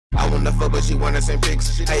wanna fuck, but she wanna send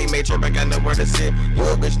pics. How you made trip, I got nowhere to sit. You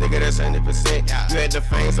a bitch nigga, that's 100%. You had the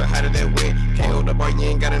fame, so how did that win? Can't hold the bar, you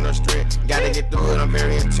ain't got enough strength. Gotta get through it, I'm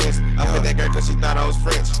very intense. I put that girl cause she thought I was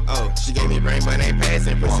French. Oh, she gave me brain, but ain't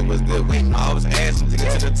passing. Pussy was good, wait, no, I was asking. To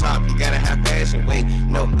get to the top, you gotta have passion. Wait,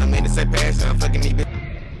 no, I mean to say passion, I'm fucking these bitches.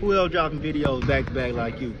 Who else dropping videos back to back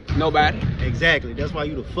like you? Nobody. Exactly. That's why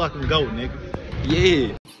you the fucking GOAT, nigga.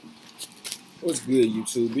 Yeah. What's good,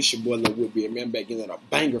 YouTube? It's your boy Lil Whitbeard, man. I'm back in a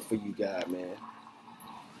banger for you guys, man.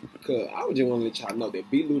 Because I just want to let y'all know that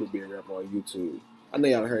B.Lou the beer rapper on YouTube. I know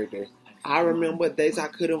y'all heard that. I remember days I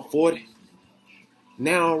couldn't afford it.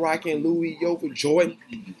 Now I'm rocking Louis over Jordan.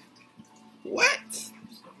 What?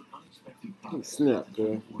 He snap,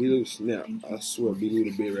 bro. B.Lou snap. I swear, B.Lou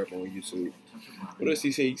the beer rapper on YouTube. What else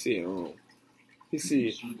he say? He said,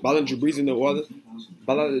 Ballin' Jabriz in the water,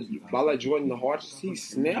 Ballin' Jordan the hearts. He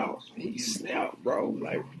snapped, bro.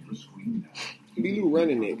 Like, B.Lou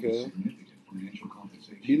running it, cuz.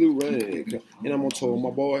 B.Lou running it, cuz. And I'm gonna tell my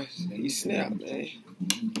boys, he snapped, man.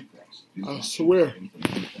 I swear,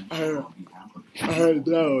 I had it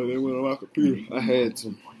down. They went on my computer. I had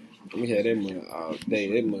to. We had that mud all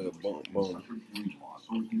day. That mud boom.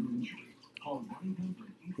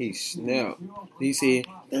 He snapped. He said,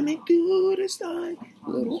 "Let me do this thing,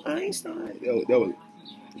 little Einstein." That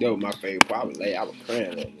was my favorite part. I was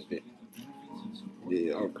crying that bit.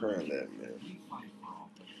 Yeah, I was crying that, man.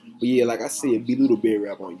 But yeah, like I said, B.Lou the bear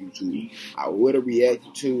rap on YouTube. I would have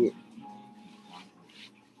reacted to it,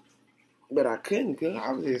 but I couldn't, cause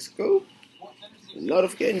I was at school.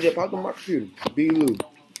 Notification just popped on my computer. B.Lou,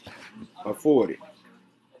 afford it.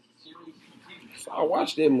 So I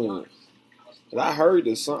watched that movie. I heard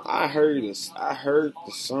the song. I heard the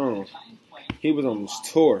song. He was on his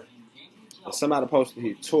tour. And somebody posted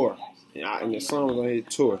his tour. And the song was on his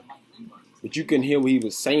tour. But you couldn't hear what he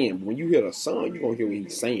was saying. But when you hear the song, you're going to hear what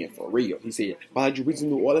he's saying for real. He said, "Ballin' Jabriz in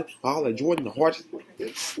New Orleans, Ballin' Jordan, the hearts."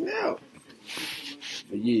 Snap.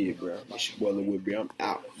 But yeah, bro. It's your boy Lil Whitbeard. I'm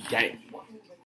out. Gang.